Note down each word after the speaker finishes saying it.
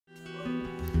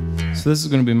So this is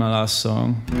going to be my last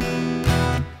song.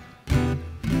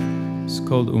 It's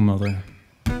called Oh Mother.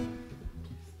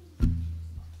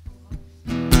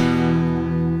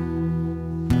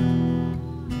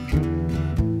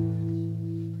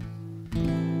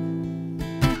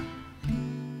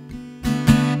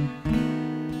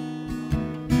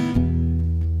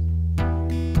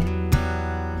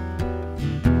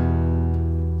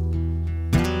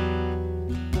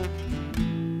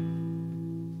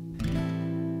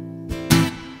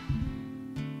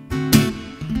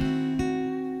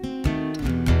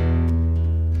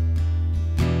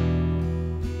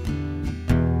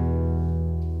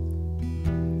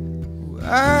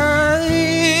 I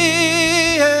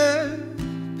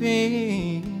have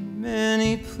been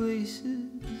many places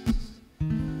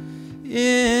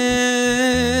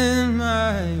in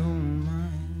my own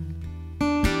mind.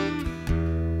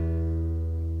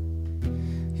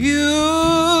 You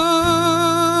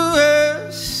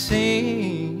have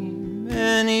seen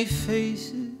many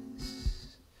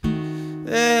faces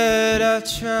that I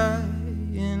try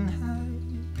and hide.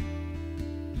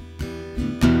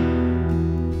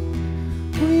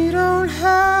 We don't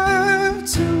have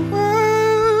to worry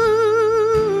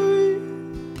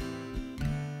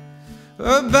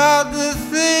about the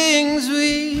things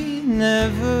we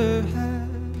never had.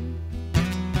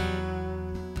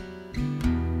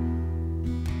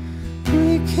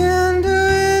 We can do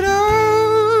it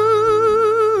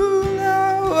all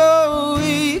now. Oh,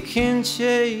 we can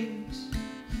chase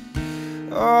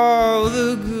all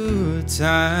the good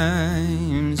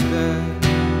times back.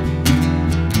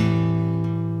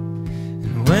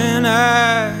 When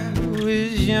I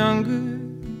was younger,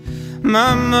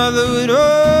 my mother would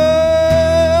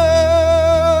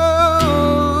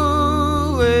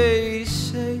always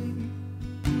say,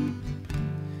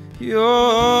 your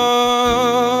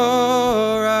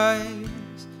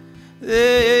eyes,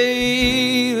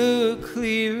 they look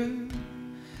clearer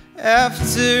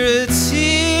after a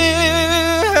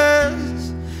tear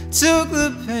has took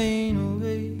the pain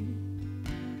away.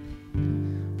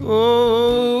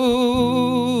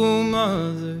 Oh,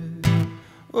 mother,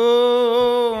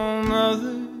 oh,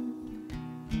 mother,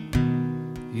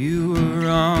 you were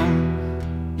wrong.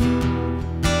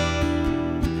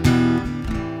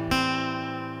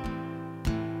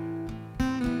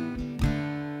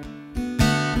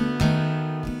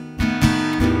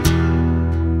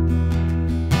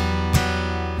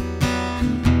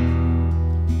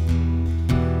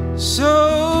 So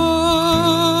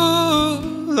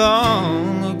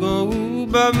long ago,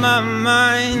 but my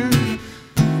mind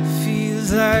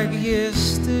feels like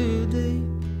yesterday.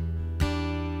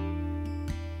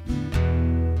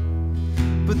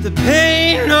 But the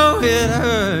pain, oh, it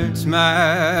hurts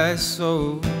my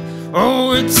soul.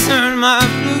 Oh, it turned my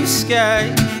blue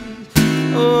skies,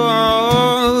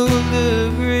 oh, the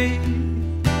gray.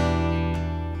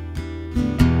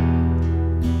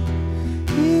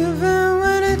 Even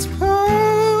when it's pouring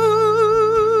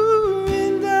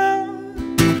down,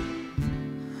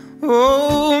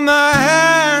 oh, my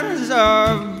hands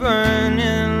are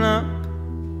burning up.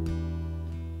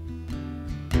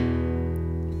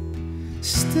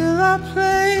 Still I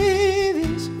play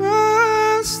these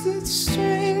rusted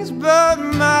strings, but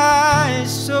my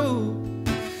soul,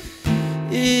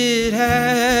 it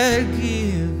had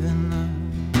given up.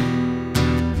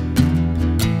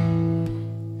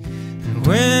 And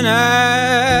when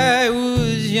I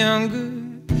was younger,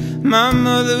 my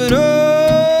mother would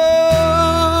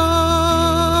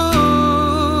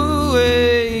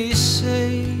always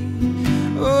say,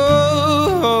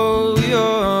 oh,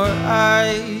 your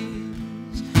eyes,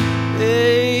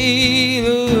 they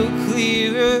look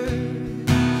clearer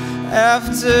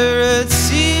after a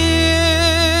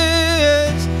tears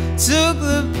took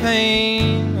the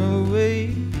pain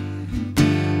away.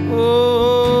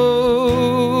 Oh,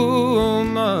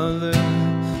 mother,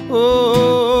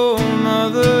 oh,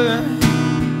 mother,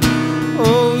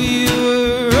 oh, you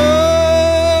were wrong,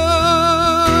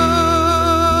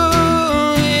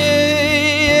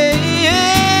 yeah,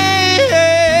 yeah,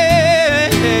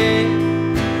 yeah.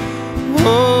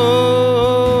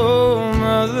 Oh,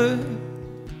 mother,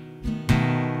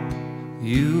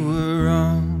 you were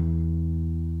wrong.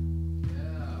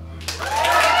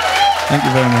 Thank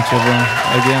you very much, everyone.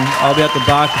 Again, I'll be at the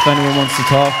back if anyone wants to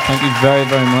talk. Thank you very,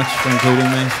 very much for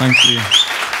including me. Thank you.